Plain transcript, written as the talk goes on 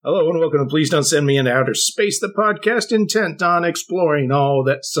Hello and welcome to Please Don't Send Me into Outer Space, the podcast intent on exploring all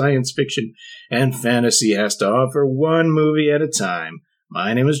that science fiction and fantasy has to offer one movie at a time.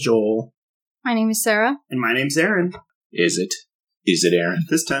 My name is Joel. My name is Sarah. And my name's Aaron. Is it? Is it Aaron?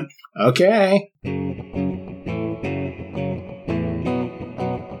 This time. Okay.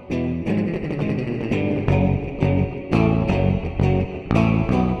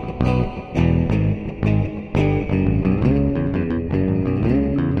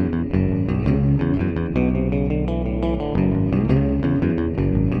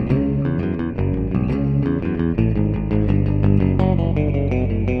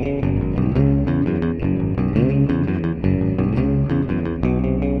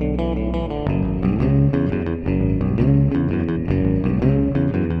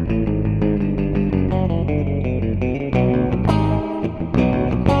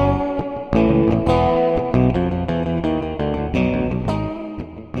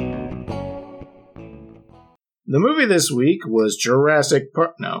 The movie this week was Jurassic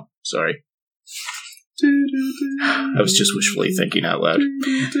Park. No, sorry. I was just wishfully thinking out loud.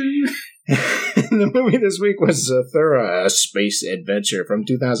 The movie this week was Zathura, A Space Adventure from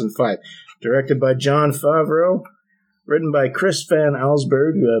 2005. Directed by Jon Favreau. Written by Chris Van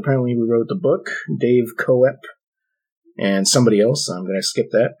Allsburg, who apparently wrote the book. Dave Coep. And somebody else. I'm going to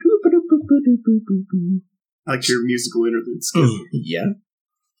skip that. I like your musical interlude skip. Yeah.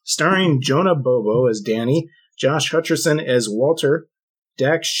 Starring Jonah Bobo as Danny. Josh Hutcherson as Walter,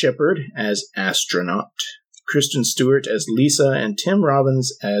 Dax Shepard as Astronaut, Kristen Stewart as Lisa, and Tim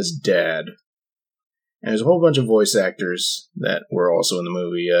Robbins as Dad. And there's a whole bunch of voice actors that were also in the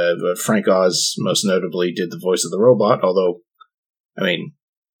movie. Frank Oz, most notably, did the voice of the robot, although, I mean,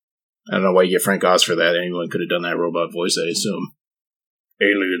 I don't know why you get Frank Oz for that. Anyone could have done that robot voice, I assume.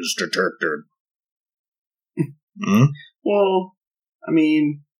 Aliens detected. Well, I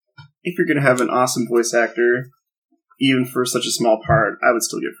mean, if you're going to have an awesome voice actor, even for such a small part, I would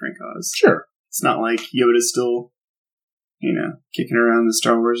still get Frank Oz. Sure. It's not like Yoda's still, kicking around the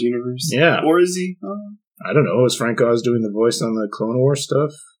Star Wars universe. Yeah. Or is he? I don't know. Is Frank Oz doing the voice on the Clone Wars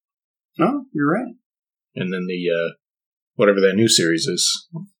stuff? No, you're right. And then the, whatever that new series is,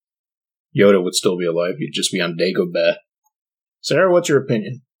 Yoda would still be alive. He'd just be on Dagobah. Sarah, what's your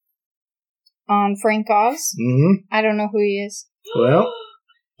opinion? On Frank Oz? Mm-hmm. I don't know who he is. Well,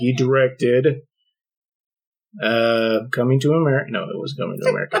 he directed Coming to America. No, it was Coming to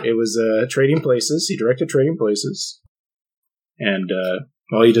America. It was Trading Places. He directed Trading Places. And,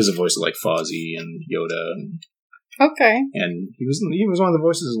 he does a voice of like Fozzie and Yoda. Okay. And he was one of the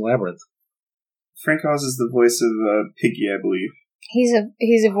voices in Labyrinth. Frank Oz is the voice of Piggy, I believe.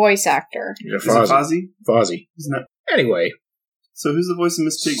 He's a voice actor. Yeah, Is it Fozzie? Fozzie. Isn't that? Anyway. So who's the voice of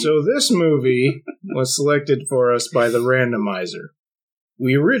Miss Piggy? So this movie was selected for us by the randomizer.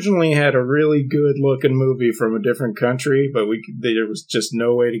 We originally had a really good-looking movie from a different country, but there was just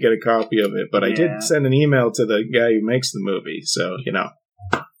no way to get a copy of it. But I did send an email to the guy who makes the movie, so,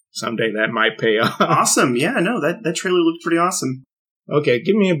 someday that might pay off. Awesome. Yeah, no, that trailer looked pretty awesome. Okay,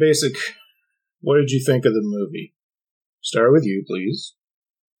 give me a basic... What did you think of the movie? Start with you, please.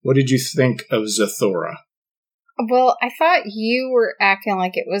 What did you think of Zathura? Well, I thought you were acting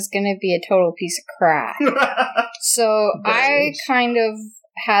like it was going to be a total piece of crap. So I kind of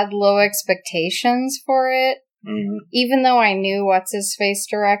had low expectations for it. Mm-hmm. Even though I knew What's-His-Face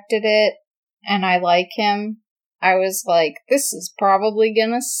directed it, and I like him, I was like, this is probably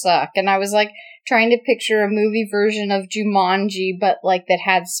going to suck. And I was like trying to picture a movie version of Jumanji, but like that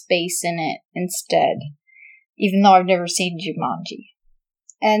had space in it instead. Even though I've never seen Jumanji.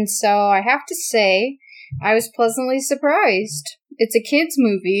 And so I have to say, I was pleasantly surprised. It's a kid's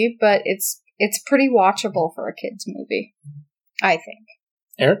movie, but it's pretty watchable for a kid's movie, I think.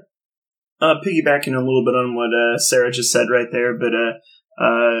 Eric? Piggybacking a little bit on what Sarah just said right there, but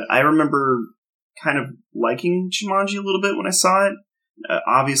I remember kind of liking Jumanji a little bit when I saw it.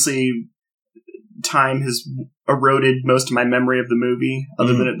 Obviously, time has eroded most of my memory of the movie,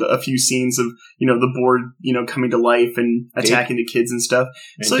 other than a few scenes of, the board, coming to life and attacking the kids and stuff.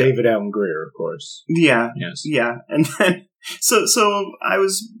 And so, David Allen Greer, of course. Yeah. Yes. Yeah. And then, so I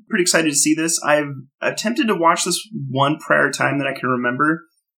was pretty excited to see this. I've attempted to watch this one prior time that I can remember.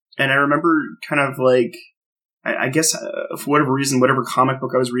 And I remember kind of like, I guess for whatever reason, whatever comic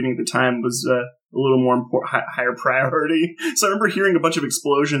book I was reading at the time was a little more higher priority. So I remember hearing a bunch of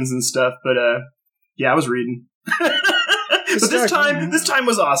explosions and stuff, but yeah, I was reading. But this time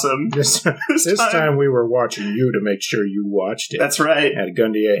was awesome. This time we were watching you to make sure you watched it. That's right. Had a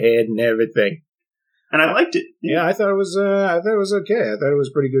gun to your head and everything. And I liked it. Yeah, I thought it was okay. I thought it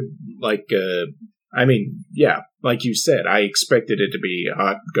was pretty good. Like, I mean, yeah, like you said, I expected it to be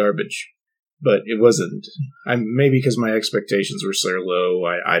hot garbage, but it wasn't. Maybe because my expectations were so low,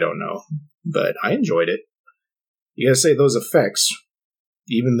 I don't know. But I enjoyed it. You gotta say, those effects,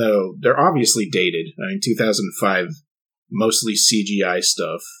 even though they're obviously dated, 2005, mostly CGI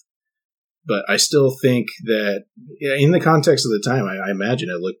stuff, but I still think that, in the context of the time, I imagine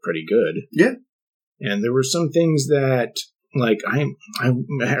it looked pretty good. Yeah. And there were some things that, like, I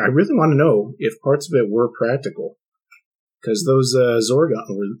really want to know if parts of it were practical. Because those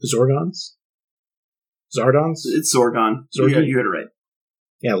Zordons? It's Zorgon. You had it right.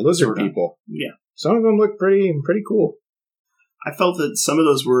 Yeah, lizard Zordon. People. Yeah. Some of them look pretty cool. I felt that some of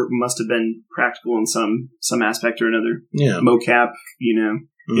those must have been practical in some aspect or another. Yeah. Mocap,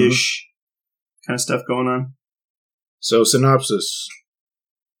 ish kind of stuff going on. So, synopsis.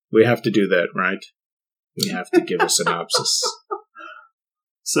 We have to do that, right? We have to give a synopsis.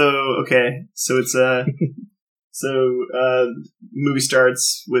 So, okay. So it's movie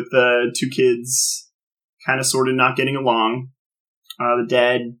starts with two kids kind of sort of not getting along.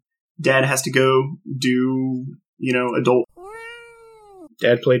 The dad has to go do, adult.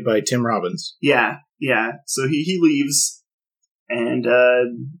 Dad played by Tim Robbins. Yeah. So he leaves, and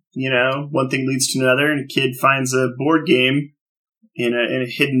one thing leads to another, and a kid finds a board game in a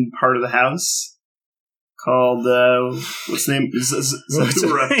hidden part of the house called what's the name?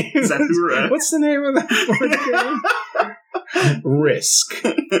 Zathura. Zathura. What's the name of that board game? Risk.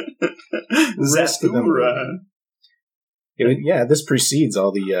 Zathura. Yeah, this precedes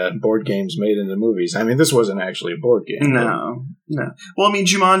all the board games made into movies. I mean, this wasn't actually a board game. No. Well, I mean,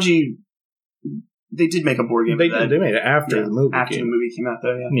 Jumanji, they did make a board game. They did. They made it after the movie. After the movie came out,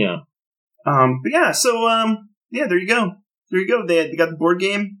 though. Yeah. But yeah. So there you go. They got the board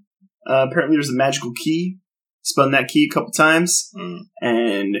game. Apparently, there's a magical key. Spun that key a couple times,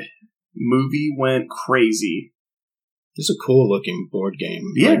 and movie went crazy. It's a cool looking board game.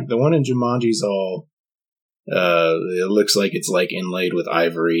 Yeah, like, the one in Jumanji's all. It looks like it's like inlaid with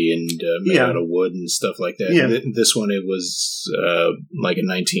ivory and made out of wood and stuff like that. Yeah. This one, it was like a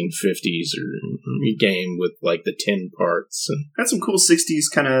 1950s game with like the tin parts and had some cool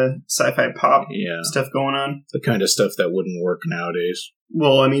 60s kind of sci-fi pop stuff going on. The kind of stuff that wouldn't work nowadays.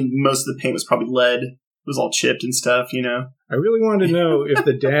 Well, I mean, most of the paint was probably lead. It was all chipped and stuff, I really wanted to know if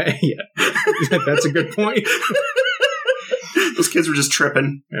the dad. Yeah, that's a good point. Those kids were just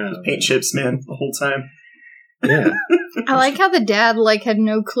tripping. Paint chips, man, the whole time. Yeah. I like how the dad had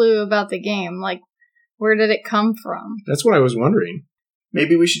no clue about the game. Like, where did it come from? That's what I was wondering.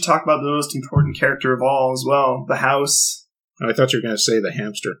 Maybe we should talk about the most important character of all as well, the house. Oh, I thought you were going to say the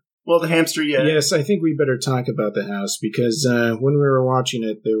hamster. Well, the hamster, yeah. Yes, I think we better talk about the house because when we were watching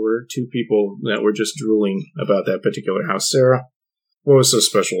it, there were two people that were just drooling about that particular house. Sarah, what was so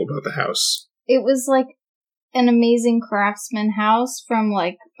special about the house? It was like an amazing craftsman house from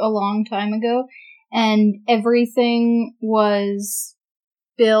a long time ago. And everything was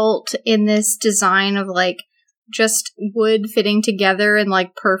built in this design of just wood fitting together in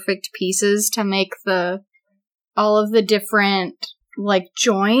perfect pieces to make all of the different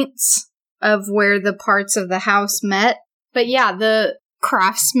joints of where the parts of the house met. But yeah, the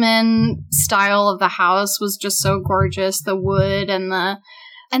craftsman style of the house was just so gorgeous. The wood and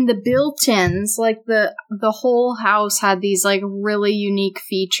the built-ins, the whole house had these really unique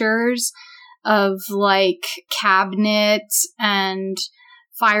features of cabinets and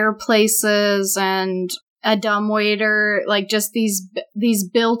fireplaces and a dumbwaiter, just these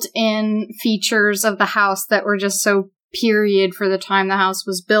built-in features of the house that were just so period for the time the house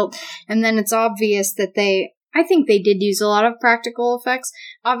was built. And then it's obvious that I think they did use a lot of practical effects.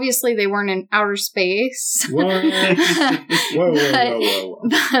 Obviously, they weren't in outer space. What? Whoa.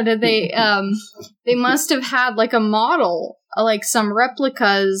 But they must have had a model, some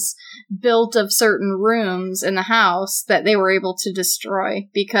replicas built of certain rooms in the house that they were able to destroy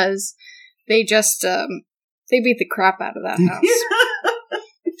because they just they beat the crap out of that house.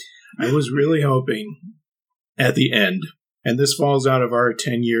 I was really hoping at the end, and this falls out of our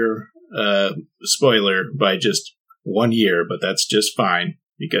 10-year spoiler by just 1 year, but that's just fine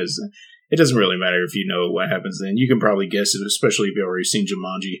because it doesn't really matter if you know what happens then. You can probably guess it, especially if you've already seen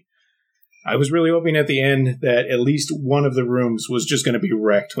Jumanji. I was really hoping at the end that at least one of the rooms was just going to be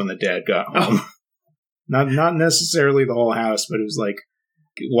wrecked when the dad got home. Not necessarily the whole house, but it was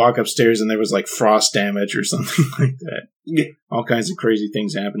walk upstairs and there was frost damage or something like that. Yeah. All kinds of crazy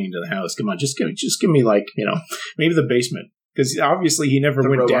things happening to the house. Come on, just give me maybe the basement. Because obviously he never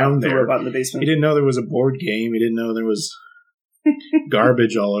went down there. The robot in the basement. He didn't know there was a board game. He didn't know there was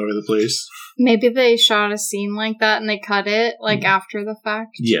garbage all over the place. Maybe they shot a scene like that and they cut it after the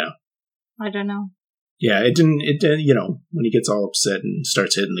fact. Yeah. I don't know. Yeah, it didn't, you know, when he gets all upset and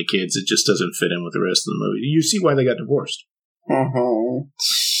starts hitting the kids, it just doesn't fit in with the rest of the movie. You see why they got divorced.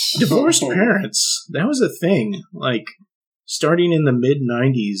 Divorced parents, that was a thing, like, starting in the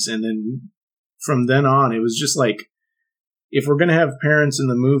mid-90s, and then from then on, it was just like, if we're going to have parents in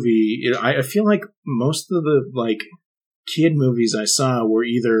the movie, I feel like most of the, like, kid movies I saw were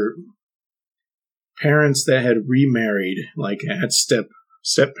either parents that had remarried, like, had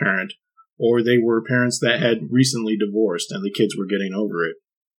step-parent, or they were parents that had recently divorced and the kids were getting over it,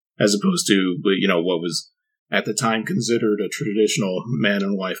 as opposed to, you know, what was at the time considered a traditional man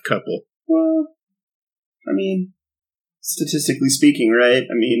and wife couple. Well, I mean, statistically speaking, right?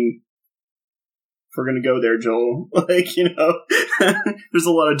 I mean, if we're going to go there, Joel, like, you know, there's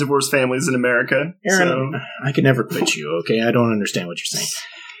a lot of divorced families in America. Aaron, so. I can never quit you, okay? I don't understand what you're saying.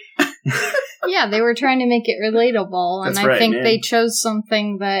 Yeah, they were trying to make it relatable, and That's I right, think man. they chose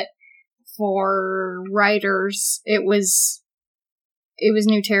something that, for writers, it was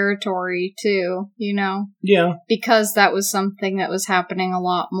new territory too, you know? Yeah. Because that was something that was happening a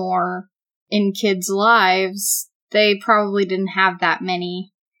lot more in kids' lives. They probably didn't have that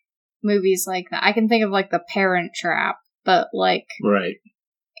many movies like that. I can think of, like, The Parent Trap, but, like... Right.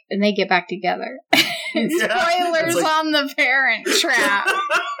 And they get back together. Spoilers like... on The Parent Trap.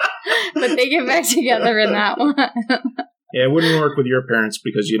 But they get back together in that one. Yeah, it wouldn't work with your parents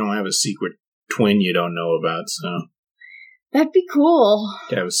because you don't have a secret twin you don't know about, so... That'd be cool.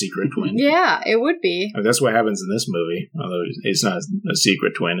 To have a secret twin. Yeah, it would be. I mean, that's what happens in this movie, although it's not a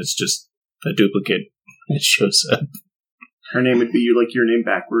secret twin, it's just a duplicate that shows up. Her name would be like your name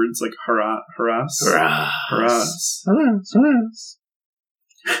backwards, like Haras.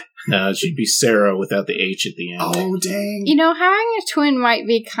 No, she'd be Sarah without the H at the end. Oh, dang. You know, having a twin might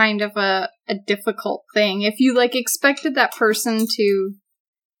be kind of a difficult thing. If you, like, expected that person to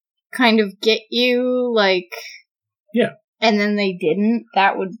kind of get you, like... Yeah. And then they didn't,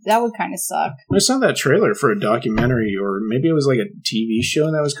 that would kind of suck. I saw that trailer for a documentary, or maybe it was like a TV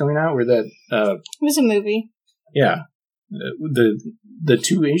show that was coming out where that... It was a movie. Yeah. The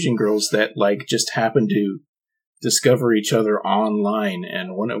two Asian girls that, like, just happened to discover each other online,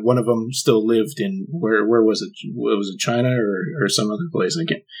 and one of them still lived in... Where was it? Was it China or some other place? I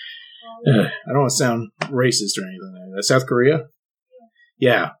can't... I don't want to sound racist or anything. South Korea?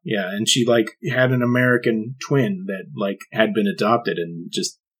 Yeah, and she, like, had an American twin that, like, had been adopted, and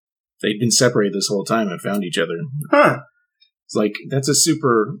just, they'd been separated this whole time and found each other. Huh. It's like, that's a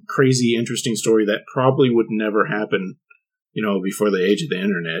super crazy, interesting story that probably would never happen, you know, before the age of the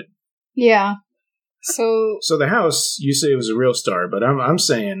internet. Yeah. So the house, you say it was a real star, but I'm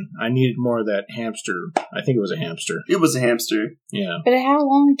saying I needed more of that hamster. I think it was a hamster. It was a hamster. Yeah. But it had a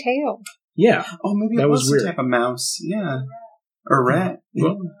long tail. Yeah. Oh, maybe that it was some weird. type of mouse. Yeah. Or rat.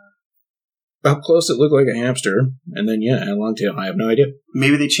 Well, up close it looked like a hamster, and then, yeah, it had a long tail. I have no idea.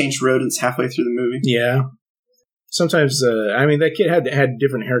 Maybe they changed rodents halfway through the movie. Yeah. Sometimes, I mean, that kid had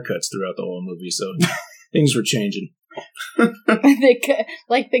different haircuts throughout the whole movie, so things were changing.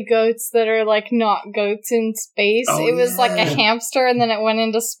 Like the goats that are, like, not goats in space. Oh, it was like a hamster, and then it went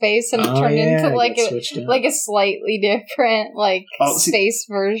into space, and it turned into like a slightly different, like, space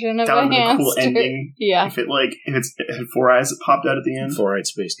version of a hamster. That would have been a cool ending. Yeah. If it had four eyes that popped out at the end. Four-eyed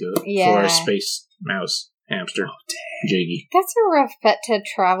space goat. Yeah. Four-eyed space mouse. Hamster. Oh, dang. Jiggy. That's a rough pet to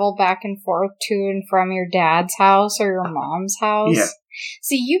travel back and forth to and from your dad's house or your mom's house. Yeah.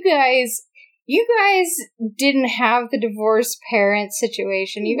 See, you guys didn't have the divorced parent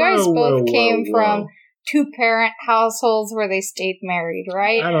situation. You guys both came from two-parent households where they stayed married,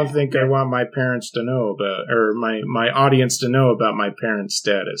 right? I don't think I want my parents to know about, or my audience to know about my parents'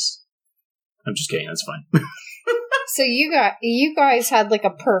 status. I'm just kidding. That's fine. So you guys had, like, a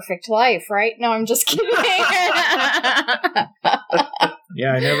perfect life, right? No, I'm just kidding.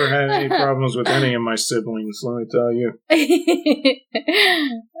 Yeah, I never had any problems with any of my siblings, let me tell you.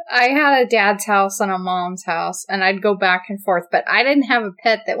 I had a dad's house and a mom's house, and I'd go back and forth, but I didn't have a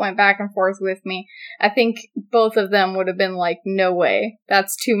pet that went back and forth with me. I think both of them would have been like, no way,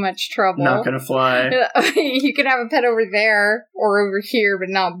 that's too much trouble. Not gonna fly. You could have a pet over there or over here, but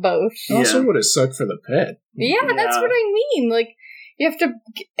not both. It also would have sucked for the pet. Yeah, that's what I mean. Like, you have to,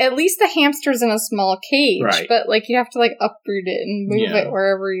 at least the hamster's in a small cage, right. But, like, you have to, like, uproot it and move it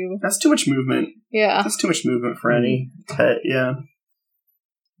wherever you... That's too much movement. Yeah. That's too much movement for any pet, yeah.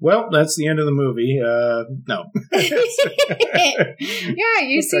 Well, that's the end of the movie. No. Yeah,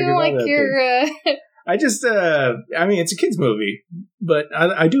 you seem like you're... I just, I mean, it's a kid's movie, but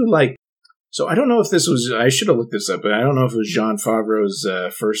I do like... So I don't know if this was... I should have looked this up, but I don't know if it was Jon Favreau's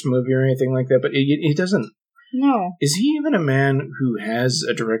first movie or anything like that, but it doesn't... No. Is he even a man who has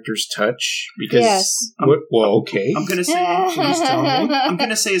a director's touch? Because Yes. Okay. I'm gonna say, Please tell me. I'm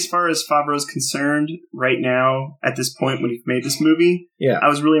gonna say, as far as Favreau's concerned, right now at this point when he made this movie, Yeah. I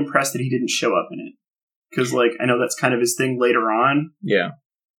was really impressed that he didn't show up in it because, like, I know that's kind of his thing later on. Yeah.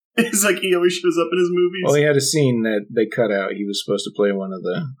 It's like he always shows up in his movies. Well, he had a scene that they cut out. He was supposed to play one of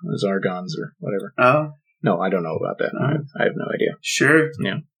the Zargons or whatever. Oh, No, I don't know about that. I have no idea. sure.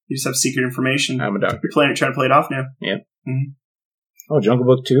 Yeah. You just have secret information. I'm a doctor. You're trying to play it off now. Yeah. Mhm. Oh, Jungle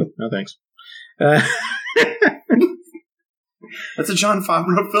Book 2? No, thanks. That's a Jon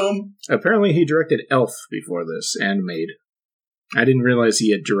Favreau film. Apparently he directed Elf before this and made. I didn't realize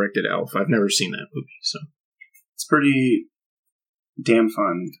he had directed Elf. I've never seen that movie, so It's pretty damn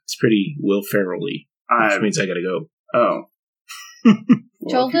fun. it's pretty Will Ferrell-y, which means I gotta go. Oh.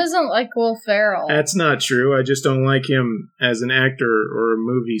 Joel doesn't like Will Ferrell. That's not true. I just don't like him as an actor or a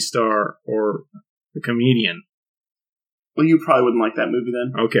movie star or a comedian. Well, you probably wouldn't like that movie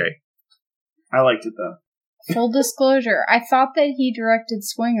then. Okay. I liked it though. Full disclosure, I thought that he directed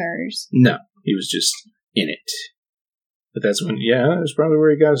Swingers. No, he was just in it. But that's that's probably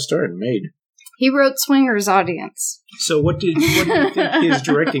where he got his start and made. He wrote Swingers, audience. So what do you think his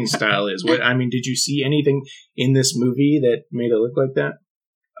directing style is? Did you see anything in this movie that made it look like that?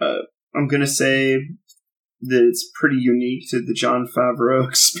 I'm gonna say that it's pretty unique to the Jon Favreau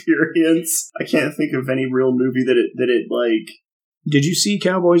experience. I can't think of any real movie that it like. Did you see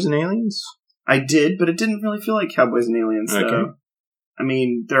Cowboys and Aliens? I did, but it didn't really feel like Cowboys and Aliens, though. Okay. I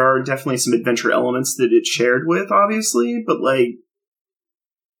mean, there are definitely some adventure elements that it shared with, obviously, but, like,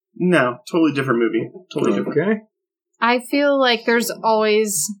 no, totally different movie. Totally different. Okay. I feel like there's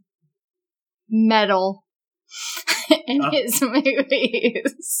always metal in his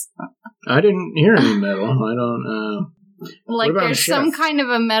movies. I didn't hear any metal. I don't. Like What about there's Chef? some kind of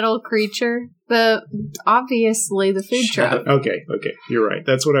a metal creature. Obviously the food Chef. truck. Okay, you're right.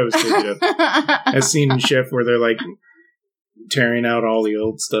 That's what I was thinking of. A scene in Chef where they're like tearing out all the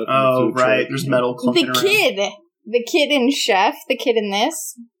old stuff. in the Oh, food truck. right. There's metal clumping around. The kid in Chef, the kid in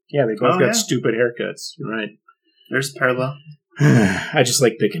this. Yeah, they both Oh, got yeah. stupid haircuts. You're right. There's a parallel. I just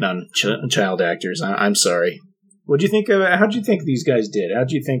like picking on child actors. I'm sorry. What'd you think of? How'd you think these guys did?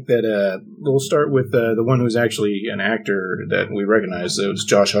 How'd you think that? We'll start with the one who's actually an actor that we recognize. It was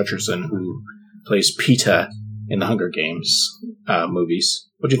Josh Hutcherson, who plays Peeta in the Hunger Games movies.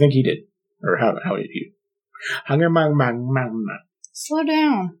 What'd you think he did? Or how did you? Hunger Mang Mang Mang. Slow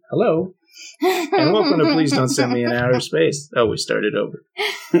down. Hello, and welcome to Please Don't Send Me in Outer Space. Oh, we started over.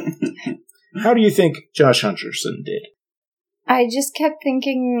 How do you think Josh Hutcherson did? I just kept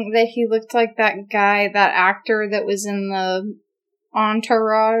thinking that he looked like that guy, that actor that was in the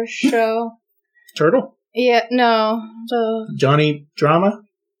Entourage show. Turtle? Yeah, no. Johnny Drama?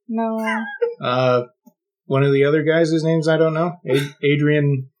 No. One of the other guys, whose names I don't know.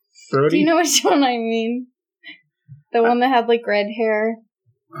 Adrian Brody? Do you know which one I mean? The one that had, like, red hair.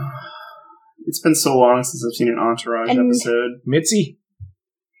 It's been so long since I've seen an Entourage episode. Mitzi?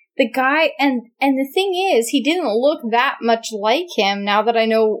 The guy, and the thing is, he didn't look that much like him now that I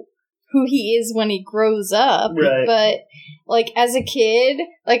know who he is when he grows up. Right. But, like, as a kid,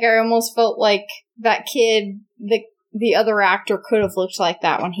 like, I almost felt like that kid, the other actor could have looked like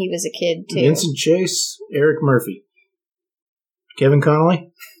that when he was a kid, too. Vincent Chase, Eric Murphy. Kevin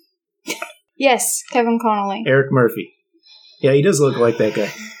Connolly? Yes, Kevin Connolly. Eric Murphy. Yeah, he does look like that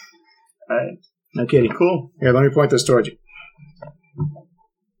guy. No kidding. Cool. Here, let me point this towards you.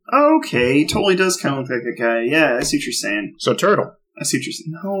 Okay, he totally does kind of look like a guy. Yeah, I see what you're saying. So, Turtle. I see what you're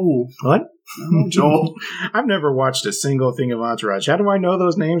saying. No. What? No, Joel. I've never watched a single thing of Entourage. How do I know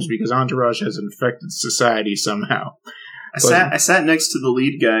those names? Because Entourage has infected society somehow. I sat next to the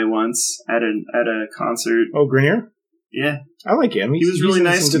lead guy once at a concert. Oh, Grenier? Yeah. I like him. He was really he's in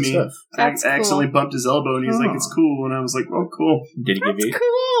nice some to good me. Stuff. That's I accidentally cool. bumped his elbow and he's like, "It's cool." And I was like, "Oh, cool." Did he give That's you?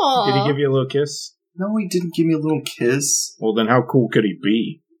 cool. Did he give you a little kiss? No, he didn't give me a little kiss. Well, then how cool could he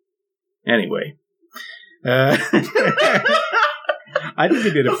be? Anyway, I think he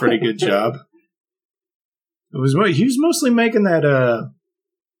did a pretty good job. He was mostly making that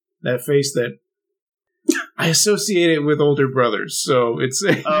face that I associate it with older brothers. So it's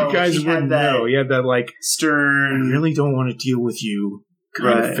you guys he had wouldn't that know. He had that like stern. I really don't want to deal with you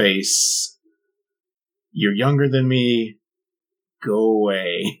kind Right. of face. You're younger than me. Go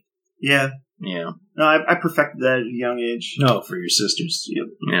away. Yeah. Yeah. No, I perfected that at a young age. No, for your sisters. Yep.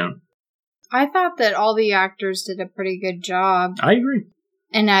 Yeah. I thought that all the actors did a pretty good job. I agree.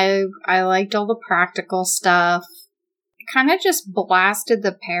 And I liked all the practical stuff. It kind of just blasted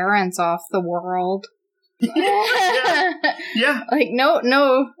the parents off the world. Yeah. Like,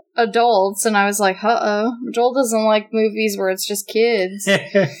 no adults, and I was like, uh-oh, Joel doesn't like movies where it's just kids.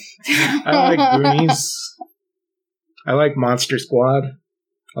 I like Goonies. I like Monster Squad.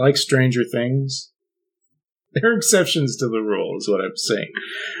 I like Stranger Things. There are exceptions to the rule, is what I'm saying.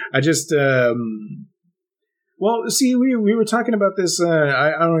 I just, well, see, we were talking about this,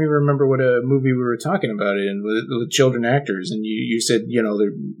 I don't even remember what a movie we were talking about it in with children actors, and you said,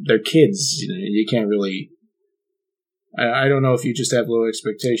 they're kids, you can't really, I don't know if you just have low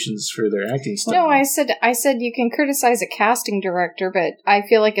expectations for their acting style. No, I said you can criticize a casting director, but I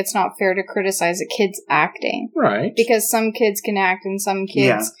feel like it's not fair to criticize a kid's acting. Right. Because some kids can act and some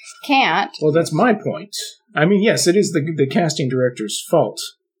kids can't. Well, that's my point. I mean, yes, it is the casting director's fault.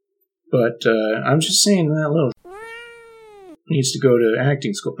 But I'm just saying that little needs to go to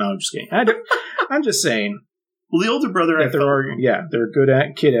acting school. No, I'm just kidding. I'm just saying. Well, the older brother, that there are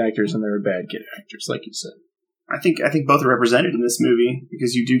good kid actors and there are bad kid actors, like you said. I think both are represented in this movie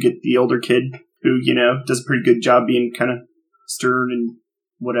because you do get the older kid who does a pretty good job being kind of stern and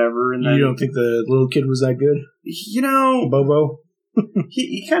whatever. And then, you don't think the little kid was that good? Bobo.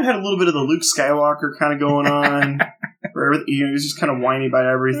 he kind of had a little bit of the Luke Skywalker kind of going on. Where he was just kind of whiny about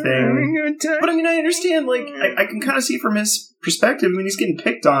everything. But I mean, I understand. Like, I can kind of see from his perspective. I mean, he's getting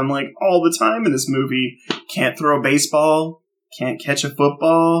picked on like all the time in this movie. Can't throw a baseball. Can't catch a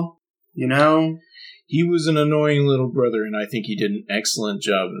football. He was an annoying little brother, and I think he did an excellent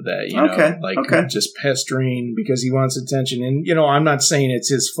job of that. Just pestering because he wants attention. And, I'm not saying it's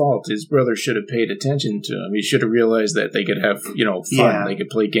his fault. His brother should have paid attention to him. He should have realized that they could have, fun. Yeah. They could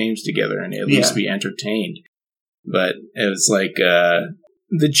play games together and at least be entertained. But it was like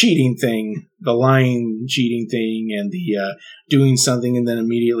the cheating thing, the lying cheating thing, and the doing something and then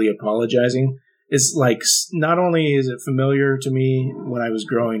immediately apologizing. Is like, not only is it familiar to me when I was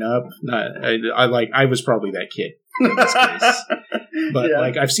growing up, I was probably that kid in this case. But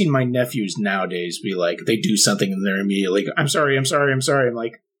like, I've seen my nephews nowadays be like, they do something and they're immediately like, I'm sorry. I'm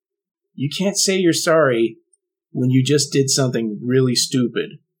like, you can't say you're sorry when you just did something really stupid.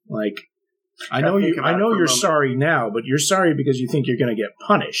 Like, I know you're sorry now, but you're sorry because you think you're going to get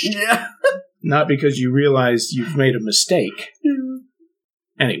punished. Yeah. Not because you realize you've made a mistake.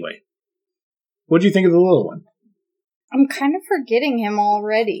 Anyway. What do you think of the little one? I'm kind of forgetting him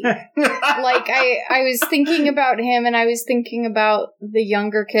already. Like, I was thinking about him, and I was thinking about the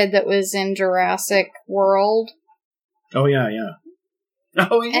younger kid that was in Jurassic World. Oh, yeah.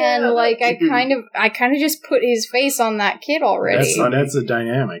 Oh, yeah. And, like, I kind of just put his face on that kid already. That's a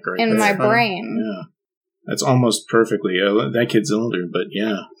dynamic, right? In my brain. Yeah. That's almost perfectly. That kid's older, but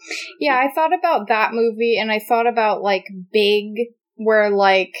yeah. Yeah, I thought about that movie, and I thought about, like, Big, where,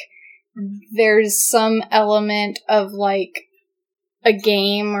 like, there's some element of, like, a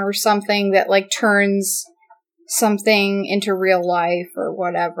game or something that, like, turns something into real life or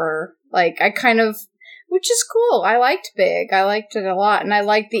whatever. Like, which is cool. I liked Big. I liked it a lot. And I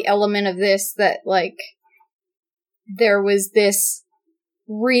liked the element of this that, like, there was this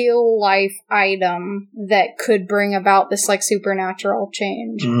real life item that could bring about this, like, supernatural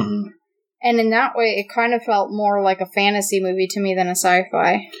change. Mm-hmm. And in that way, it kind of felt more like a fantasy movie to me than a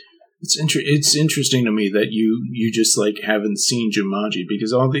sci-fi. It's interesting to me that you just like haven't seen Jumanji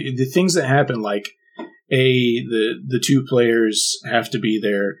because all the things that happen, like the two players have to be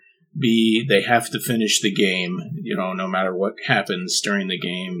there, B, they have to finish the game, no matter what happens during the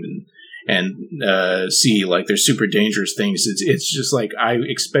game, and C, like there's super dangerous things. It's just like I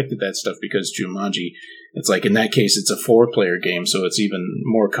expected that stuff because Jumanji. It's like, in that case, it's a 4-player game, so it's even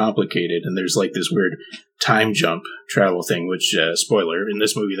more complicated. And there's like this weird time jump travel thing, which, spoiler, in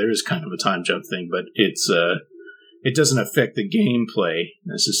this movie there is kind of a time jump thing, but it doesn't affect the gameplay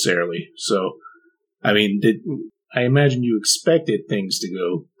necessarily. So, I mean, I imagine you expected things to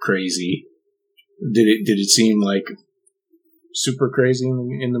go crazy. Did it seem like super crazy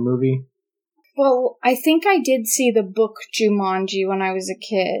in the movie? Well, I think I did see the book Jumanji when I was a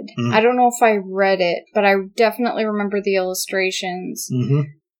kid. Mm-hmm. I don't know if I read it, but I definitely remember the illustrations. Mm-hmm.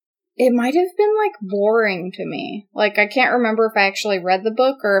 It might have been, like, boring to me. Like, I can't remember if I actually read the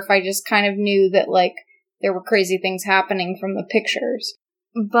book or if I just kind of knew that, like, there were crazy things happening from the pictures.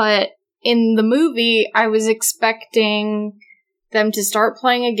 But in the movie, I was expecting them to start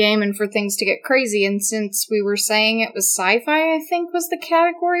playing a game and for things to get crazy, and since we were saying it was sci-fi, I think was the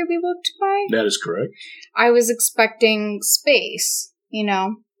category we looked by. That is correct. I was expecting space,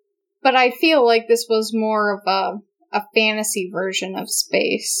 But I feel like this was more of a fantasy version of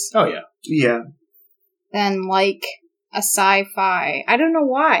space. Oh, yeah. Yeah. Than, like, a sci-fi. I don't know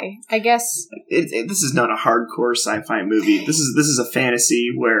why. I guess this is not a hardcore sci-fi movie. This is a fantasy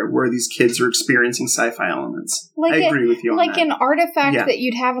where these kids are experiencing sci-fi elements. I agree with you on like that. an artifact that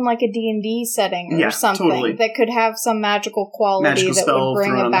you'd have in like a D&D setting or something that could have some magical quality that would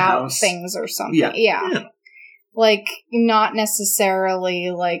bring about things or something. Yeah. Like, not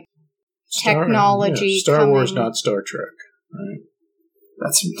necessarily like technology. Star Wars, not Star Trek. Right.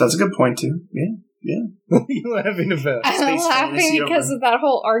 That's a good point too. Yeah. What are you laughing about? I'm laughing because of that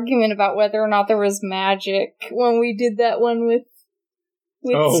whole argument about whether or not there was magic when we did that one with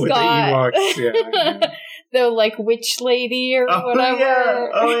Scott. With the Ewoks, yeah. The like witch lady or whatever.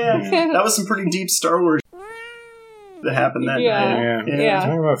 Yeah. That was some pretty deep Star Wars that happened that night. Yeah.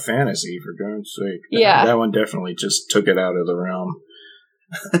 Talking about fantasy, for God's sake. Yeah. That one definitely just took it out of the realm.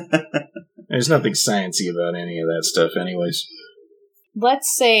 There's nothing sciencey about any of that stuff anyways.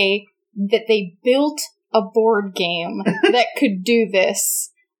 Let's say that they built a board game that could do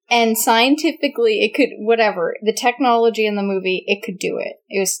this, and scientifically it could, whatever, the technology in the movie, it could do it.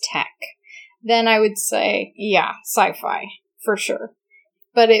 It was tech. Then I would say, yeah, sci-fi, for sure.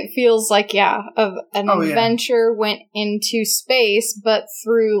 But it feels like, adventure went into space, but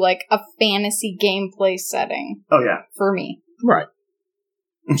through, like, a fantasy gameplay setting. Oh, yeah. For me. Right.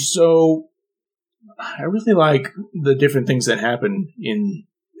 So, I really like the different things that happen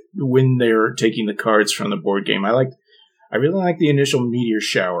when they're taking the cards from the board game. I really like the initial meteor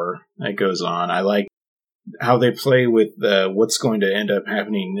shower that goes on. I like how they play with what's going to end up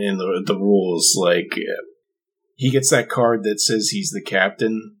happening in the rules. Like, he gets that card that says he's the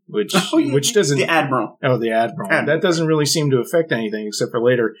captain, which doesn't... The admiral. Oh, the admiral. That doesn't really seem to affect anything, except for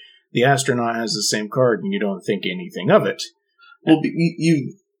later, the astronaut has the same card, and you don't think anything of it. Well,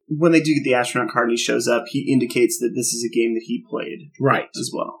 when they do get the astronaut card and he shows up, he indicates that this is a game that he played. Right.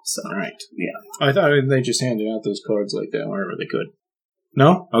 As well. So, right. Yeah. I thought they just handed out those cards like that wherever they could.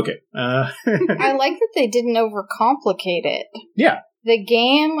 No? Okay. I like that they didn't overcomplicate it. Yeah. The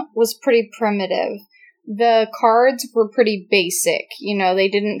game was pretty primitive. The cards were pretty basic. You know, they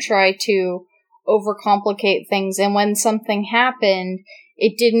didn't try to overcomplicate things. And when something happened,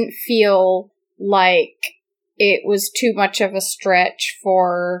 it didn't feel like it was too much of a stretch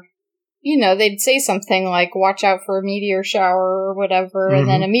for, you know, they'd say something like, watch out for a meteor shower or whatever, and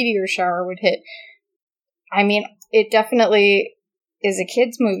then a meteor shower would hit. I mean, it definitely is a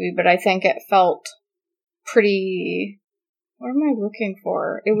kid's movie, but I think it felt pretty... What am I looking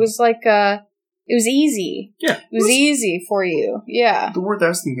for? It was like it was easy. Yeah. It was easy for you. Yeah. The word I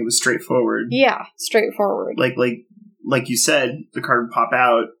was thinking was straightforward. Yeah, straightforward. Like you said, the card would pop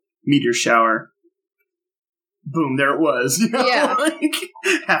out, meteor shower. Boom, there it was. You know? Yeah. Like,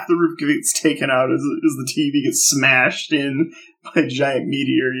 half the roof gets taken out as the TV gets smashed in by a giant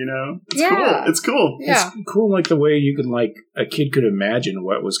meteor, you know? Cool. It's cool. Yeah. It's cool, like, the way you can, like, a kid could imagine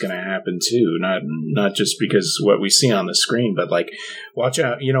what was going to happen, too. Not just because what we see on the screen, but, like, watch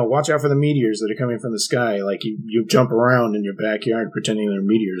out for the meteors that are coming from the sky. Like, you jump around in your backyard pretending they're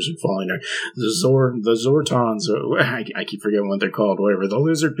meteors are falling there. The Zortons, I keep forgetting what they're called, whatever. The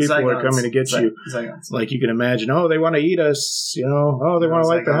lizard people are coming to get you. Zygons. Like, you can imagine, they want to eat us, you know? Oh, they want to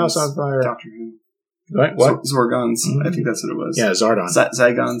light the house on fire. Doctor Who. What? Zorgons. I think that's what it was. Yeah, Zardon.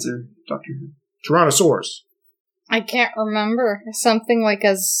 Zygons or Doctor Who. Tyrannosaurus. I can't remember. Something like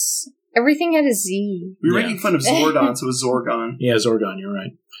everything had a Z. We were making fun of Zordon, so it was Zorgon. Yeah, Zorgon, you're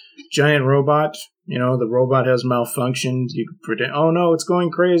right. Giant robot. You know, the robot has malfunctioned. You could pretend, oh no, it's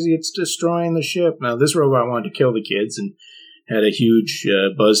going crazy. It's destroying the ship. Now, this robot wanted to kill the kids and had a huge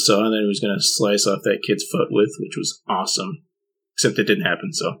buzzsaw that he was going to slice off that kid's foot with, which was awesome. Except it didn't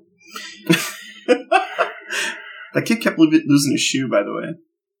happen, so... That kid kept losing his shoe, by the way.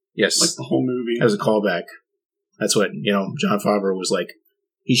 Yes. Like the whole movie. As a callback. That's what, Jon Favreau was like,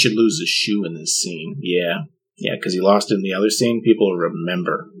 he should lose his shoe in this scene. Yeah. Yeah, because he lost it in the other scene. People will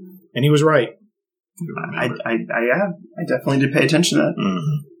remember. And he was right. I definitely did pay attention to that.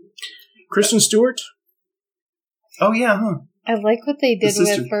 Mm-hmm. Kristen Stewart? Oh, yeah, huh? I like what they did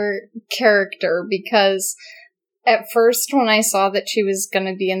with her character, because at first when I saw that she was going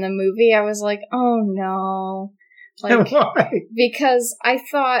to be in the movie, I was like, oh no. Like, why? Because I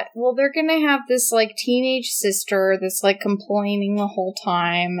thought, well, they're going to have this, like, teenage sister that's, like, complaining the whole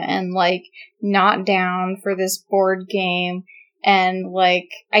time and, like, not down for this board game. And, like,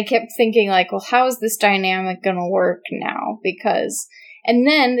 I kept thinking, like, well, how is this dynamic going to work now? Because... And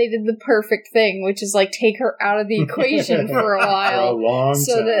then they did the perfect thing, which is, like, take her out of the equation for a while. For a long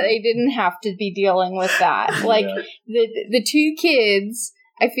so time. that they didn't have to be dealing with that. Like, the two kids,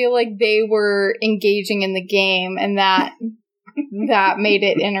 I feel like they were engaging in the game, and that that made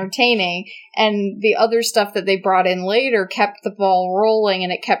it entertaining. And the other stuff that they brought in later kept the ball rolling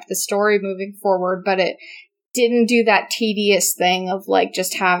and it kept the story moving forward, but it didn't do that tedious thing of like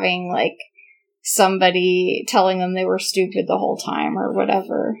just having like somebody telling them they were stupid the whole time or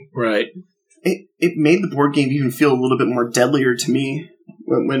whatever. Right. It made the board game even feel a little bit more deadlier to me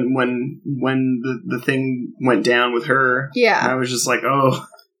when the thing went down with her. Yeah. I was just like, oh.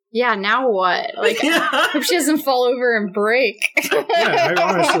 Yeah, now what? Like, hope she doesn't fall over and break. Yeah, I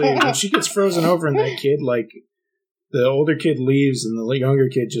honestly, when she gets frozen over and that kid, like, the older kid leaves and the younger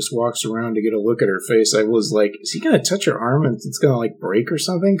kid just walks around to get a look at her face, I was like, is he going to touch her arm and it's going to, like, break or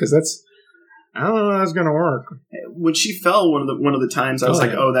something? Because that's, I don't know how that's going to work. When she fell one of the times, I was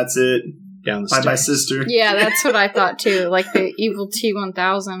like, oh, that's it. Down the Bye, stairs. my sister. Yeah, that's what I thought too. Like the evil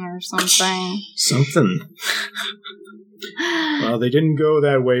T-1000 or something. Something. Well, they didn't go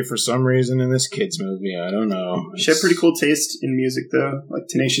that way for some reason in this kids movie. I don't know. She had pretty cool taste in music, though. Like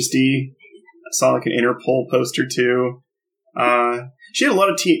Tenacious D. I saw like an Interpol poster too. She had a lot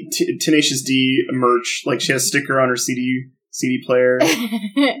of Tenacious D merch. Like she had a sticker on her CD player,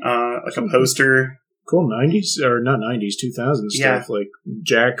 like a poster. Cool 90s, or not 90s, 2000s stuff, like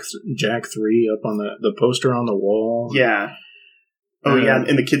Jack 3 up on the poster on the wall. Yeah. Oh, yeah,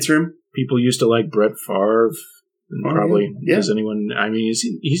 in the kids' room? People used to like Brett Favre, and probably, yeah. Does anyone, I mean,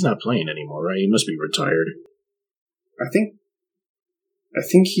 he's not playing anymore, right? He must be retired. I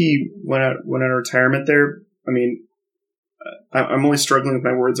think he went out of retirement there. I mean, I'm only struggling with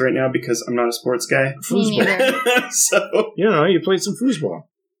my words right now because I'm not a sports guy. Foosball. So. You played some foosball.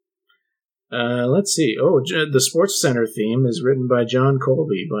 Let's see. Oh, the Sports Center theme is written by John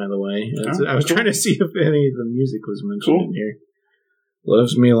Colby, by the way. I was trying to see if any of the music was mentioned in here.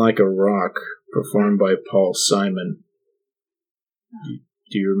 Loves Me Like a Rock, performed by Paul Simon.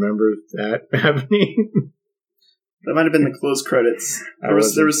 Do you remember that happening? That might have been the closed credits. There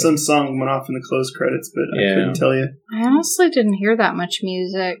was some song went off in the closed credits, but I couldn't tell you. I honestly didn't hear that much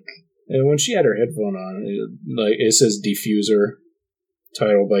music. And when she had her headphone on, it says Diffuser,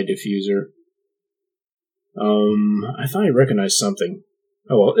 title by Diffuser. I thought I recognized something.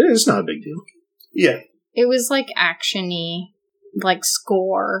 Oh, well, it's not a big deal. Yeah. It was like action-y, like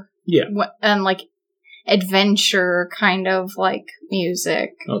score. Yeah. And like adventure kind of like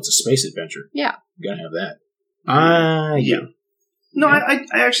music. Oh, it's a space adventure. Yeah. You gotta have that. Yeah. No, I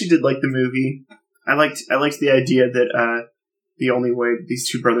actually did like the movie. I liked the idea that the only way these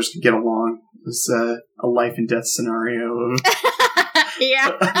two brothers could get along was a life and death scenario of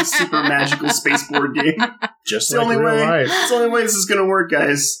a super magical space board game. Just like real life. It's the only way this is going to work,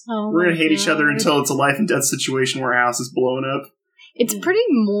 guys. Oh, we're going to hate each other until it's a life and death situation where our house is blowing up. It's pretty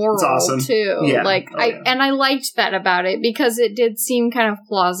moral, it's awesome. too. Yeah. And I liked that about it because it did seem kind of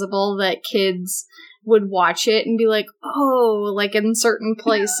plausible that kids would watch it and be like, oh, like in certain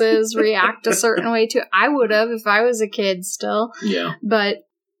places react a certain way too. I would have if I was a kid still. Yeah. But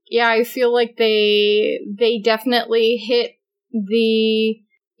yeah, I feel like they definitely hit the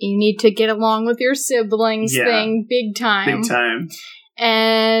you need to get along with your siblings thing big time. Big time.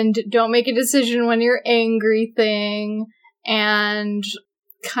 And don't make a decision when you're angry thing. And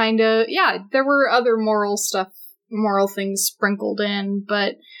kind of, there were other moral things sprinkled in,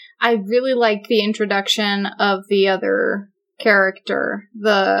 but I really liked the introduction of the other character,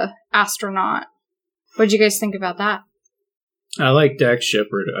 the astronaut. What did you guys think about that? I like Dax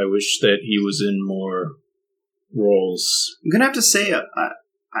Shepard. I wish that he was in more roles. I'm going to have to say,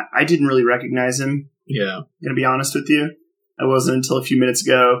 I didn't really recognize him. Yeah. I'm going to be honest with you. It wasn't until a few minutes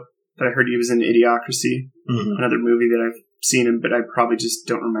ago that I heard he was in Idiocracy, another movie that I've seen him, but I probably just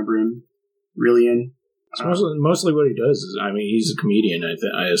don't remember him really in. Mostly what he does is, I mean, he's a comedian,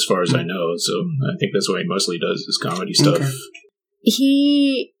 as far as I know, so I think that's what he mostly does is comedy stuff.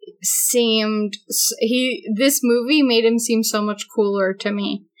 Okay. This movie made him seem so much cooler to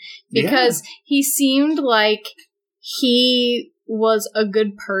me because he seemed like he was a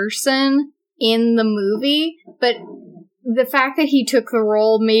good person in the movie, but the fact that he took the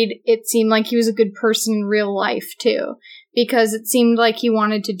role made it seem like he was a good person in real life too, because it seemed like he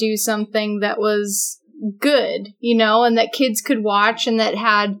wanted to do something that was good, and that kids could watch and that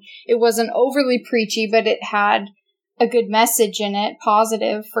it wasn't overly preachy, but it had a good message in it,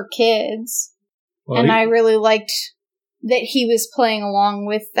 positive for kids. Well, I really liked that he was playing along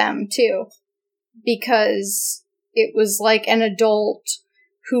with them too, because it was like an adult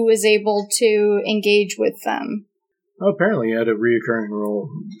who was able to engage with them. Well, apparently he had a reoccurring role,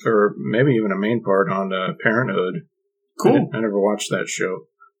 or maybe even a main part on Parenthood. Cool. I never watched that show.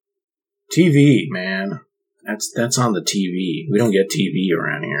 TV, man. That's on the TV. We don't get TV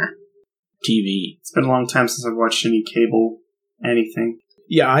around here. TV. It's been a long time since I've watched any cable anything.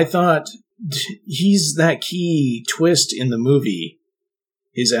 Yeah, I thought he's that key twist in the movie,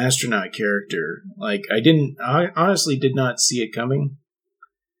 his astronaut character. Like, I honestly did not see it coming.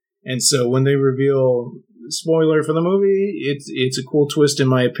 And so when they reveal, spoiler for the movie, it's a cool twist in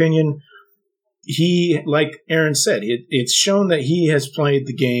my opinion. He, like Aaron said, it's shown that he has played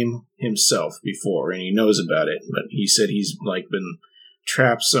the game himself before and he knows about it. But he said he's like been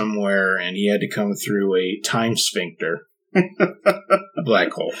trapped somewhere and he had to come through a time sphincter.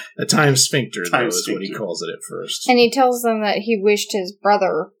 Black hole. A time sphincter, though, is what he calls it at first. And he tells them that he wished his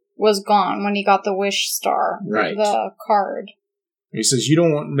brother was gone when he got the wish star. Right. The card. He says, you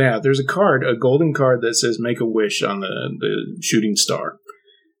don't want... Yeah, there's a card, a golden card that says make a wish on the shooting star.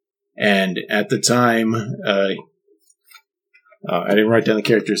 And at the time, I didn't write down the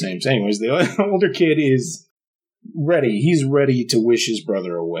characters' names. Anyways, the older kid is ready. He's ready to wish his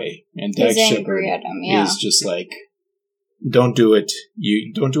brother away. And Dax Shepard is just like, don't do it.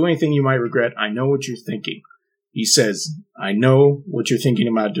 You don't do anything you might regret. I know what you're thinking. He says, I know what you're thinking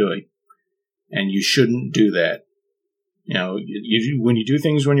about doing. And you shouldn't do that. You know, when you do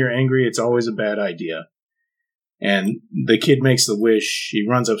things when you're angry, it's always a bad idea. And the kid makes the wish. He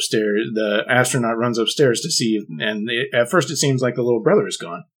runs upstairs. The astronaut runs upstairs to see. And at first it seems like the little brother is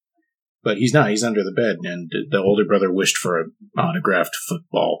gone. But he's not. He's under the bed. And the older brother wished for an autographed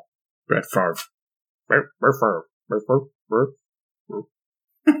football. Brett Favre.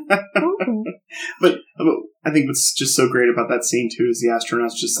 But I think what's just so great about that scene too is the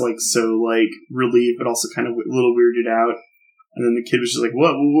astronaut's just like so like relieved, but also kind of a little weirded out. And then the kid was just like,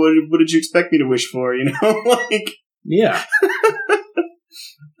 "What did you expect me to wish for?" You know, like yeah.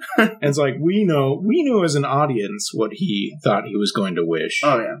 And it's like we knew as an audience what he thought he was going to wish.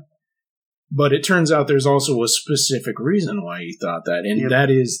 Oh yeah. But it turns out there's also a specific reason why he thought that, and that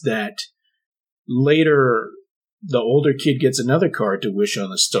is that later the older kid gets another card to wish on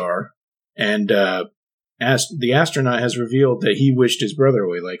the star, and the astronaut has revealed that he wished his brother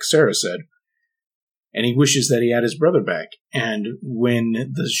away, like Sarah said, and he wishes that he had his brother back. And when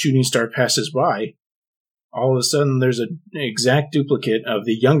the shooting star passes by, all of a sudden there's an exact duplicate of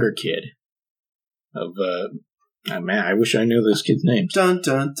the younger kid. Man, I wish I knew this kid's name. Dun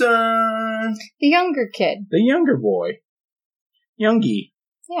dun dun. The younger kid. The younger boy. Youngie.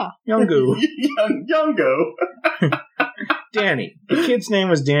 Yeah. Youngo. Youngo. Danny. The kid's name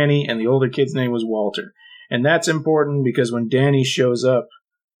was Danny, and the older kid's name was Walter. And that's important because when Danny shows up,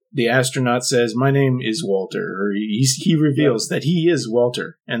 the astronaut says, "My name is Walter," or he reveals that he is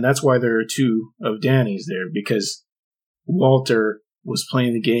Walter. And that's why there are two of Dannys there, because Walter was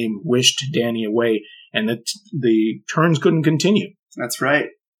playing the game, wished Danny away, and the turns couldn't continue. That's right.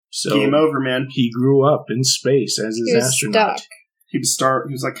 So game over, man. He grew up in space as his astronaut. Stuck. He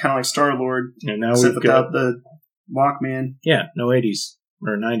was like kind of like Star-Lord, and now except without the Walkman. Yeah, no 80s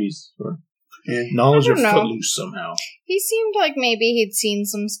or 90s or knowledge of Footloose somehow. He seemed like maybe he'd seen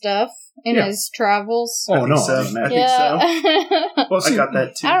some stuff in his travels. Oh no, so. I think so. Well, see, I got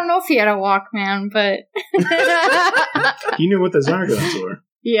that too. I don't know if he had a Walkman, but he knew what the Zargons were.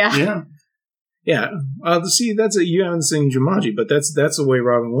 Yeah. Yeah. See, you haven't seen Jumanji, but that's the way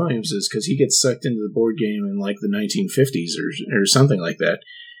Robin Williams is, because he gets sucked into the board game in like the 1950s or something like that,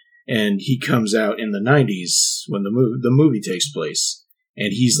 and he comes out in the 90s when the movie takes place,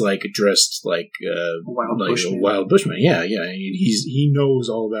 and he's like dressed like a wild bushman. Yeah. He knows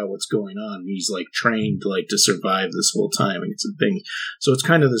all about what's going on. He's like trained like to survive this whole time and some things. So it's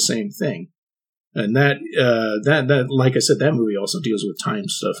kind of the same thing. And that, like I said, that movie also deals with time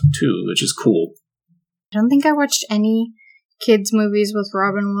stuff too, which is cool. I don't think I watched any kids' movies with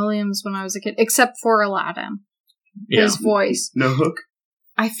Robin Williams when I was a kid, except for Aladdin. Yeah. His voice. No Hook?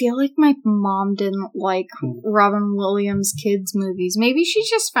 I feel like my mom didn't like Robin Williams' kids' movies. Maybe she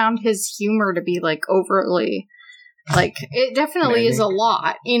just found his humor to be like overly... Like, it definitely manic. Is a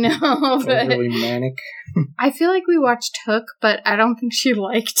lot, you know? But Overly manic. I feel like we watched Hook, but I don't think she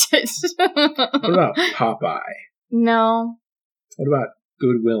liked it. What about Popeye? No. What about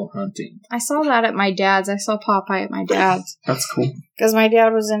Good Will Hunting? I saw that at my dad's. I saw Popeye at my dad's. That's cool. Because my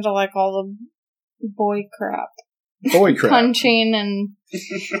dad was into, like, all the boy crap. Boy crap. Punching and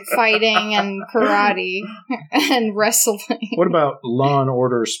fighting and karate and wrestling. What about Law and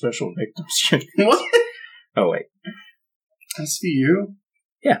Order Special Victims? What? Oh, wait. SVU?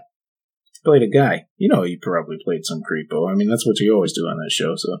 Yeah. Played a guy. You know he probably played some creepo. I mean, that's what you always do on that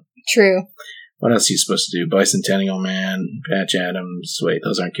show, so. True. What else are you supposed to do? Bicentennial Man, Patch Adams. Wait,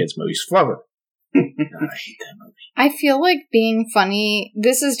 those aren't kids' movies. Flubber. I hate that movie. I feel like being funny,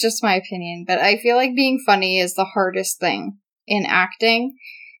 this is just my opinion, but I feel like being funny is the hardest thing in acting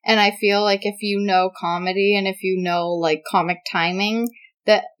And I feel like if you know comedy and if you know, like, comic timing,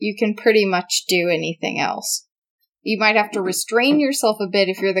 that you can pretty much do anything else. You might have to restrain yourself a bit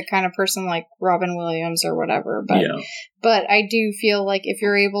if you're the kind of person like Robin Williams or whatever. But I do feel like if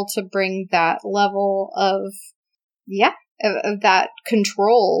you're able to bring that level of that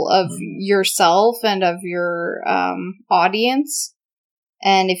control of yourself and of your audience,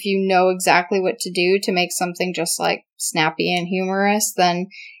 and if you know exactly what to do to make something just like snappy and humorous, then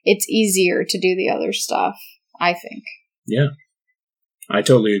it's easier to do the other stuff, I think. Yeah. I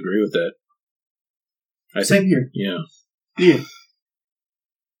totally agree with that. Same here. Yeah. Yeah.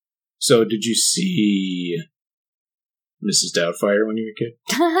 So, did you see Mrs. Doubtfire when you were a kid?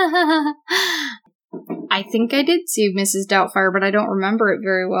 I think I did see Mrs. Doubtfire, but I don't remember it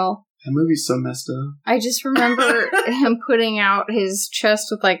very well. That movie's so messed up. I just remember him putting out his chest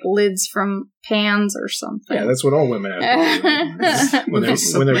with, like, lids from pans or something. Yeah, that's what all women have to do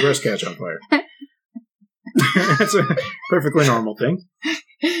when their breasts catch on fire. That's a perfectly normal thing.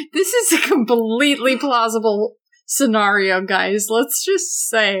 This is a completely plausible scenario, guys. Let's just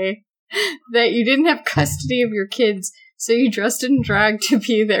say that you didn't have custody of your kids, so you dressed in drag to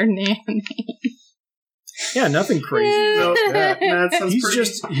be their nanny. Yeah, nothing crazy about that. That sounds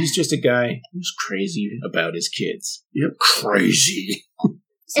He's just a guy who's crazy about his kids. Yep. Crazy.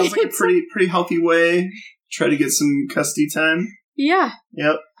 Sounds like a pretty healthy way to try to get some custody time. Yeah.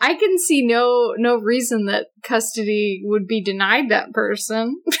 Yep. I can see no reason that custody would be denied that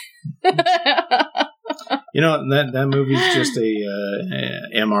person. You know, that movie's just a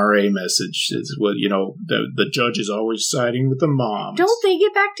MRA message. It's what, you know, the judge is always siding with the moms. Don't they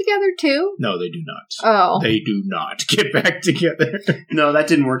get back together too? No, they do not. Oh. They do not get back together. No, that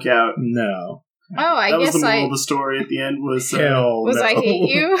didn't work out. No. Oh, I that guess was the moral of the story at the end was... Hell was no. I hate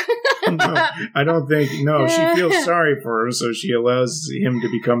you? No, I don't think... No, she feels sorry for him, so she allows him to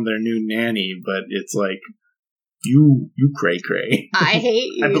become their new nanny, but it's like, you cray-cray. I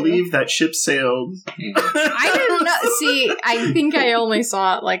hate you. I believe that ship sailed. I didn't know. See, I think I only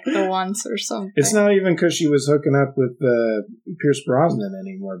saw it like the once or something. It's not even because she was hooking up with Pierce Brosnan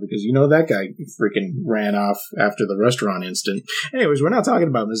anymore, because you know that guy freaking ran off after the restaurant incident. Anyways, we're not talking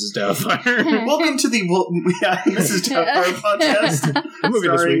about Mrs. Doubtfire. Welcome to the Mrs. Doubtfire podcast. The movie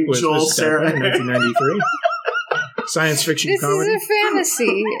this week was Joel Mrs. Doubtfire, 1993. Science fiction comedy. This is a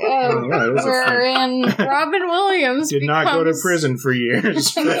fantasy. Wherein Robin Williams did not go to prison for years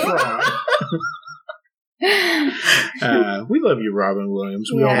for fraud. We love you, Robin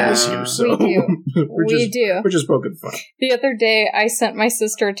Williams. We all miss you. So we do. We're just poking fun. The other day, I sent my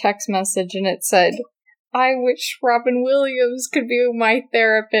sister a text message, and it said, "I wish Robin Williams could be my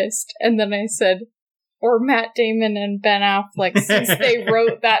therapist." And then I said, "Or Matt Damon and Ben Affleck, since they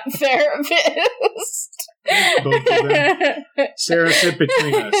wrote that therapist." Both of them. Sarah, sit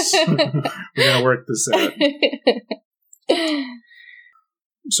between us. We're gonna work this out.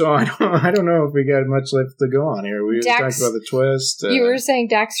 So I don't know if we got much left to go on here. We talked about the twist. You were saying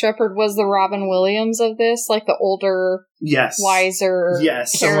Dax Shepard was the Robin Williams of this, like the older, wiser,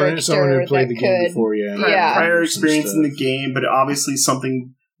 someone who played the game before you. Prior experience in the game, but obviously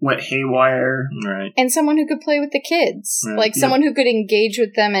something went haywire. Right. And someone who could play with the kids, like someone who could engage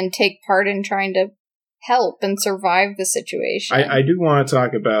with them and take part in trying to help and survive the situation. I do want to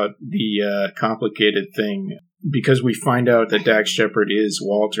talk about the complicated thing, because we find out that Dax Shepard is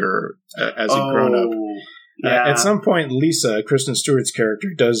Walter as a grown-up. At some point, Lisa, Kristen Stewart's character,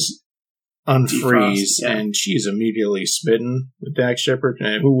 does unfreeze, and she's immediately smitten with Dax Shepard.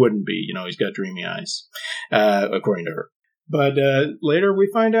 And who wouldn't be? You know, he's got dreamy eyes, according to her. But later we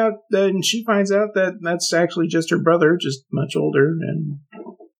find out that, and she finds out that that's actually just her brother, just much older. And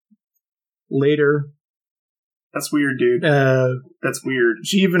later... That's weird, dude. That's weird.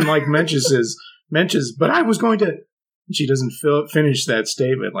 She even mentions, but I was going to... She doesn't finish that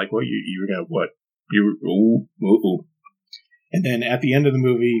statement. Like, well, you were going to what? Ooh. And then at the end of the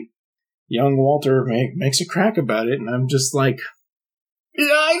movie, young Walter makes a crack about it, and I'm just like... Yeah,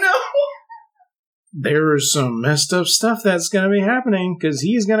 I know! There's some messed up stuff that's going to be happening, because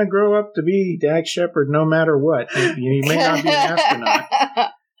he's going to grow up to be Dax Shepard no matter what. He may not be an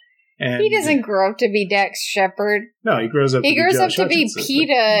astronaut. And he doesn't grow up to be Dax Shepard. No, he grows up. He grows up to be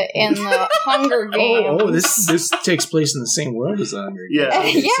PETA in the Hunger Games. This takes place in the same world as the Hunger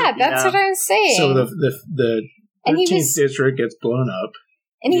Games. Yeah, that's what I was saying. So the 13th district gets blown up,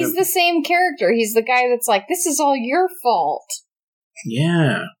 and he's the same character. He's the guy that's like, "This is all your fault."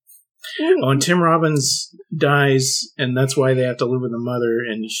 Yeah. And Tim Robbins dies, and that's why they have to live with the mother,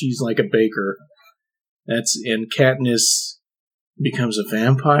 and she's like a baker. And Katniss becomes a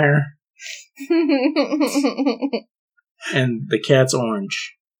vampire. And the cat's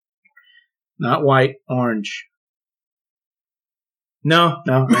orange. Not white, orange. No,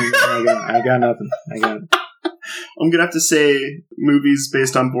 I got nothing. I got it. I'm gonna have to say movies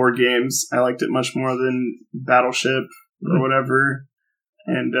based on board games. I liked it much more than Battleship or whatever.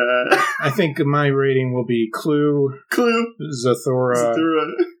 And I think my rating will be Clue,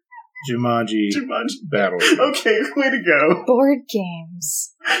 Zathura, Jumanji, Battleship. Okay, way to go. Board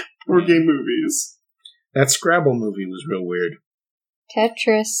games. Board game movies. That Scrabble movie was real weird.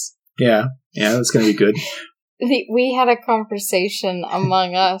 Tetris. Yeah, that's gonna be good. We had a conversation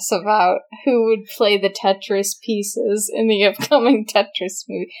among us about who would play the Tetris pieces in the upcoming Tetris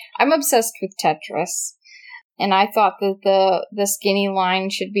movie. I'm obsessed with Tetris, and I thought that the skinny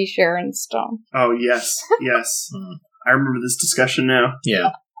line should be Sharon Stone. Oh, yes. I remember this discussion now.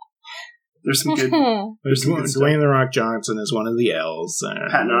 Yeah. There's some good Dwayne stuff. The Rock Johnson is one of the L's.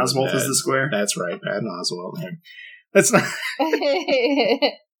 Patton Oswalt is the square. That's right, Patton Oswalt. That's not...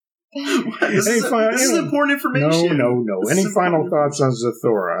 This is important information. No. Any final thoughts on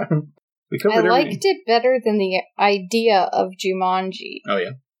Zathura? I liked it better than the idea of Jumanji. Oh,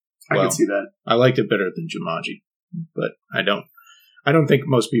 yeah. I can see that. I liked it better than Jumanji, but I don't think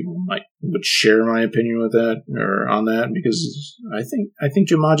most people would share my opinion with that or on that, because I think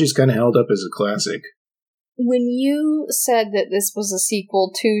Jumanji's kind of held up as a classic. When you said that this was a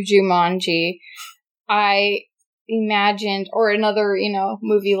sequel to Jumanji, I imagined, or another,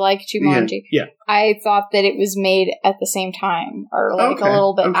 movie like Jumanji. Yeah. I thought that it was made at the same time, or a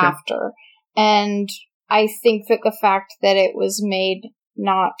little bit after. And I think that the fact that it was made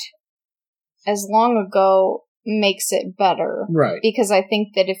not as long ago makes it better. Right. Because I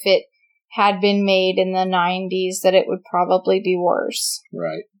think that if it had been made in the 90s, that it would probably be worse.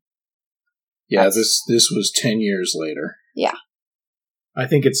 Right. Yeah, this was 10 years later. Yeah. I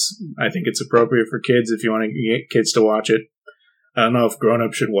think it's appropriate for kids if you want to get kids to watch it. I don't know if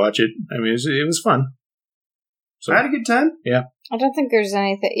grown-ups should watch it. I mean, it was fun. So, I had a good time. Yeah. I don't think there's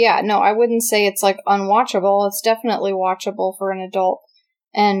anything... Yeah, no, I wouldn't say it's, unwatchable. It's definitely watchable for an adult.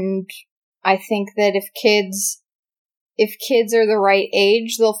 And I think that if kids are the right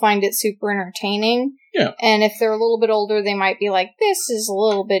age, they'll find it super entertaining. Yeah. And if they're a little bit older, they might be like, this is a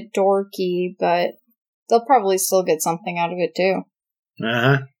little bit dorky, but they'll probably still get something out of it, too.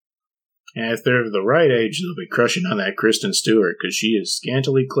 Uh-huh. And if they're the right age, they'll be crushing on that Kristen Stewart, because she is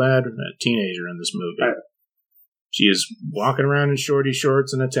scantily clad, a teenager in this movie. She is walking around in shorty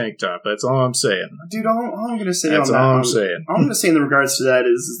shorts and a tank top. That's all I'm saying. Dude, all I'm going to say That's on that... all I'm saying. All I'm going to say in regards to that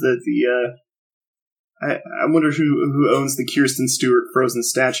is that the... I wonder who owns the Kirsten Stewart frozen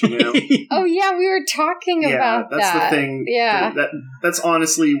statue now. Oh, yeah, we were talking about that. Yeah, that's the thing. Yeah. That's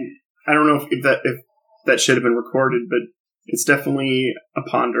honestly... I don't know if that should have been recorded, but it's definitely a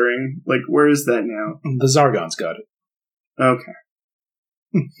pondering. Where is that now? The Zargon's got it. Okay.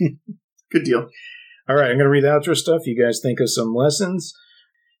 Good deal. All right, I'm going to read the outro stuff. You guys think of some lessons.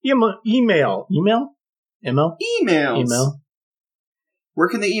 Email. Where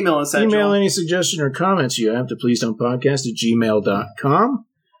can they email us at, Email Joel? any suggestion or comments you have to pleasedon'tpodcast@gmail.com.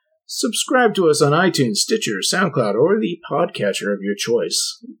 Subscribe to us on iTunes, Stitcher, SoundCloud, or the podcatcher of your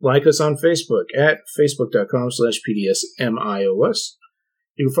choice. Like us on Facebook at facebook.com/PDSMIOS.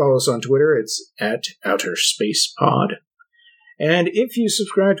 You can follow us on Twitter. It's at OuterSpacePod. And if you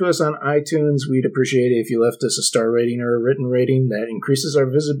subscribe to us on iTunes, we'd appreciate it if you left us a star rating or a written rating. That increases our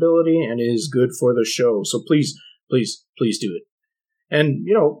visibility and is good for the show. So please do it. And,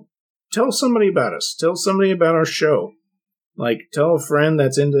 tell somebody about us. Tell somebody about our show. Tell a friend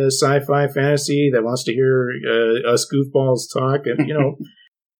that's into sci-fi fantasy that wants to hear us goofballs talk. And,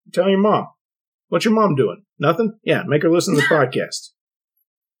 tell your mom. What's your mom doing? Nothing? Yeah, make her listen to the podcast.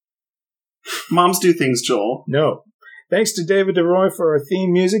 Moms do things, Joel. No. Thanks to David DeRoy for our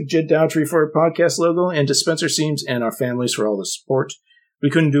theme music, Jed Dowtry for our podcast logo, and to Spencer Seams and our families for all the support. We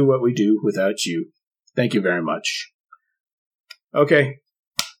couldn't do what we do without you. Thank you very much. Okay.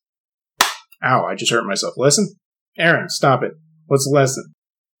 Ow, I just hurt myself. Lesson? Aaron, stop it. What's the lesson?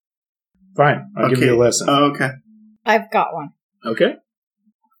 Fine, I'll give you a lesson. Oh, okay. I've got one. Okay.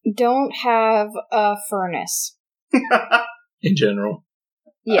 Don't have a furnace. In general.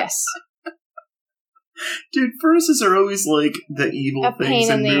 Yes. Dude, furnaces are always the evil a things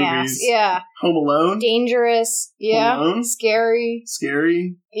pain in the movies. ass. Yeah. Home Alone? Dangerous. Yeah. Home Alone? Scary.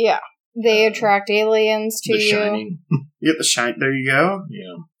 Yeah. They attract aliens to The you. Shining. You get the shine. There you go.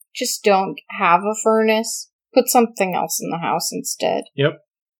 Yeah. Just don't have a furnace. Put something else in the house instead. Yep.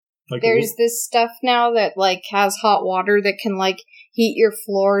 There's this stuff now that has hot water that can heat your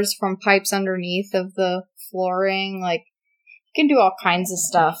floors from pipes underneath of the flooring. You can do all kinds of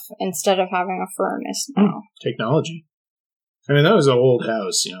stuff instead of having a furnace now. Technology. I mean, that was an old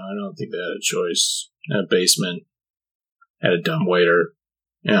house, you know. I don't think they had a choice. Had a basement. Had a dumbwaiter.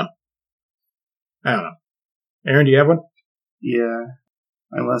 Yeah. I don't know. Aaron, do you have one? Yeah.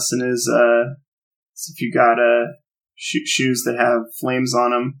 My lesson is if you got shoes that have flames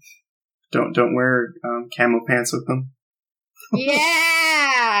on them, don't wear camo pants with them.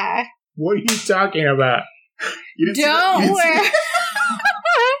 Yeah! What are you talking about? You didn't Don't wear...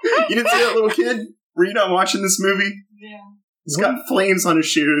 You didn't see that little kid? Were you not watching this movie? Yeah. He's got flames on his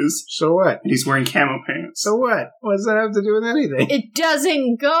shoes. So what? And he's wearing camo pants. So what? What does that have to do with anything? It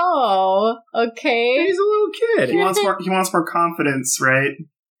doesn't go, okay? He's a little kid. He wants more confidence, right?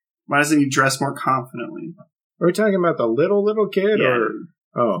 Why doesn't he dress more confidently? Are we talking about the little kid? Yeah. Or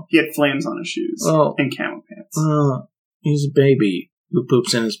oh, he had flames on his shoes and camo pants. He's a baby who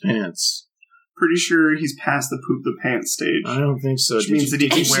poops in his pants. Pretty sure he's past the poop the pants stage. I don't think so. Which means that he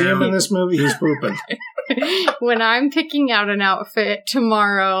did you can see wear him in this movie? He's pooping. When I'm picking out an outfit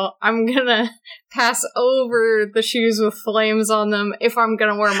tomorrow, I'm gonna pass over the shoes with flames on them if I'm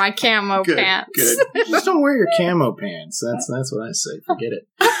gonna wear my camo pants. Good. Just don't wear your camo pants. That's what I say. Forget it.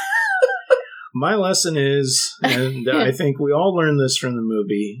 My lesson is, and I think we all learned this from the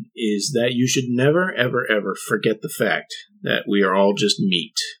movie, is that you should never, ever, ever forget the fact that we are all just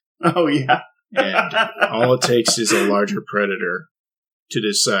meat. Oh, yeah. And all it takes is a larger predator to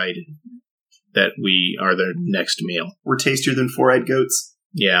decide that we are their next meal. We're tastier than four-eyed goats.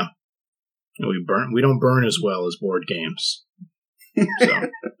 Yeah. And we don't burn as well as board games. So,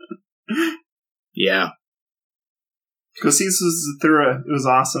 yeah. Go see Zathura. It was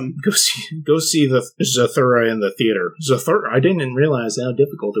awesome. Go see the Zathura in the theater. I didn't realize how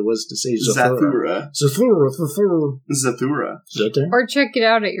difficult it was to say Zathura. Zathura. Or check it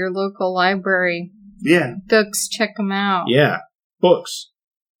out at your local library. Yeah. Books, check them out. Yeah. Books.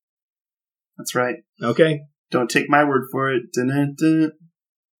 That's right. Okay. Don't take my word for it. Dun-dun-dun.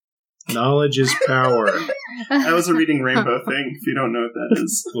 Knowledge is power. That was a Reading Rainbow thing, if you don't know what that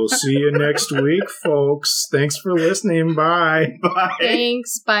is. We'll see you next week, folks. Thanks for listening. Bye. Bye.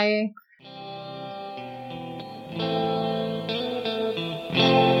 Thanks. Bye.